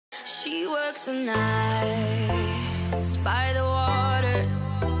She works the nights by the water.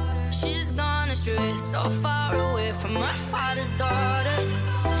 She's gone astray, so far away from her father's daughter.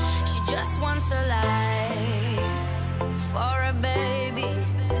 She just wants a life for a baby.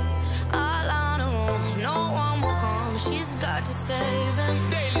 All on her own, no one will come. She's got to save him.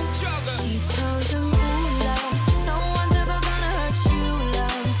 Daily struggle. She tells him, ooh, love, no one's ever gonna hurt you,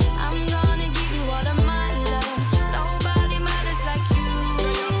 love. I'm gonna give you all of my love. Nobody matters like you.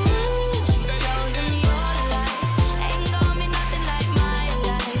 She tells him your life ain't gonna be nothing like my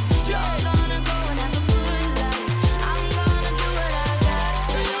life. You're gonna go and have a good life. I'm gonna do what I got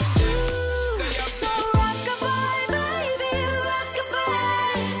to do. So rock-a-bye, baby,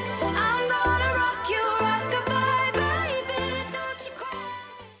 rock-a-bye. I'm gonna rock you, rock-a-bye, baby, don't you cry.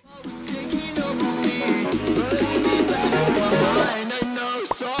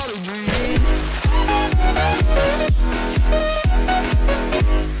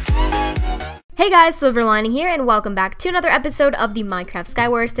 Hey guys, Silver Lining here, and welcome back to another episode of the Minecraft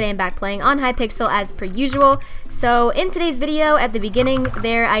Skywars. Today I'm back playing on Hypixel as per usual. So in today's video, at the beginning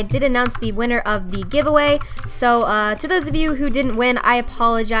there, I did announce the winner of the giveaway. So to those of you who didn't win, I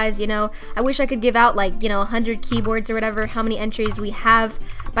apologize. You know, I wish I could give out like, 100 keyboards or whatever, how many entries we have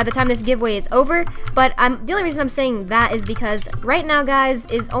by the time this giveaway is over. But the only reason I'm saying that is because right now, guys,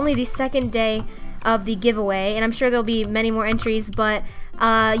 is only the second day of the giveaway, and I'm sure there'll be many more entries, but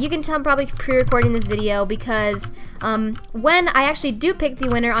you can tell I'm probably pre-recording this video because when I actually do pick the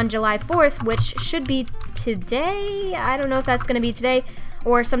winner on July 4th, which should be today, I don't know if that's gonna be today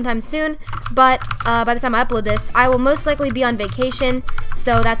or sometime soon, but by the time I upload this, I will most likely be on vacation,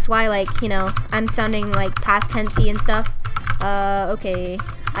 so that's why, like, I'm sounding like past tensey and stuff. Okay,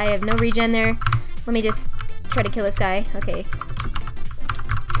 I have no regen there. Let me just try to kill this guy. Okay.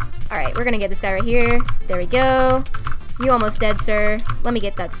 Alright, we're gonna get this guy right here. There we go. You almost dead, sir. Let me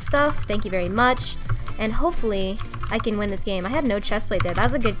get that stuff. Thank you very much. And hopefully, I can win this game. I had no chestplate there. That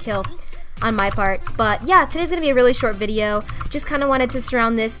was a good kill on my part. But yeah, today's gonna be a really short video. Just kind of wanted to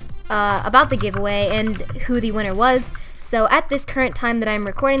surround this about the giveaway and who the winner was. So at this current time that I'm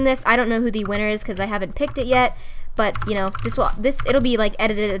recording this, I don't know who the winner is because I haven't picked it yet. But it'll be like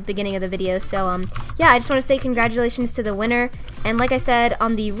edited at the beginning of the video. So yeah, I just want to say congratulations to the winner. And like I said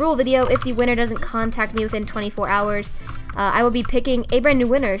on the rule video, if the winner doesn't contact me within 24 hours, I will be picking a brand new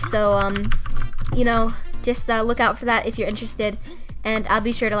winner. So just look out for that if you're interested. And I'll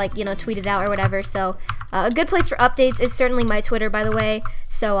be sure to tweet it out or whatever. So a good place for updates is certainly my Twitter, by the way.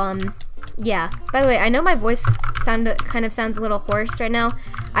 So yeah. By the way, I know my voice kind of sounds a little hoarse right now.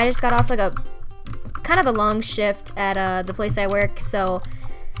 I just got off like a kind of a long shift at the place I work, so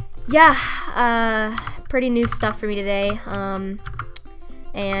yeah, pretty new stuff for me today, and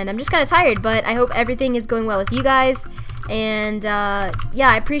I'm just kind of tired, but I hope everything is going well with you guys, and yeah,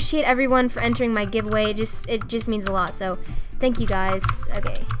 I appreciate everyone for entering my giveaway. It just means a lot, so thank you guys.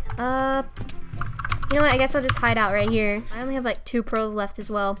 Okay, you know what, I guess I'll just hide out right here. I only have like 2 pearls left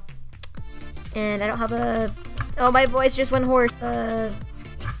as well, and I don't have oh, my voice just went hoarse.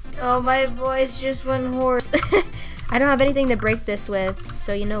 Oh, my voice just went hoarse. I don't have anything to break this with,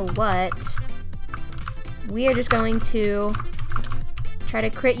 so you know what? We are just going to try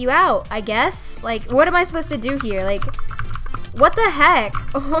to crit you out, I guess. Like, what am I supposed to do here? Like, what the heck?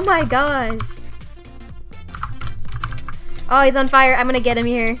 Oh my gosh. Oh, he's on fire. I'm gonna get him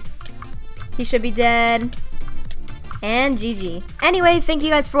here. He should be dead. And GG. Anyway, thank you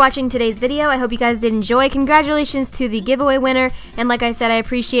guys for watching today's video. I hope you guys did enjoy. Congratulations to the giveaway winner. And like I said, I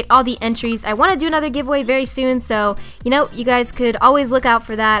appreciate all the entries. I want to do another giveaway very soon, so, you guys could always look out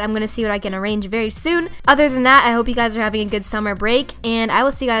for that. I'm going to see what I can arrange very soon. Other than that, I hope you guys are having a good summer break, and I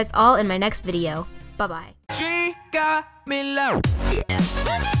will see you guys all in my next video. Bye-bye. She got me low.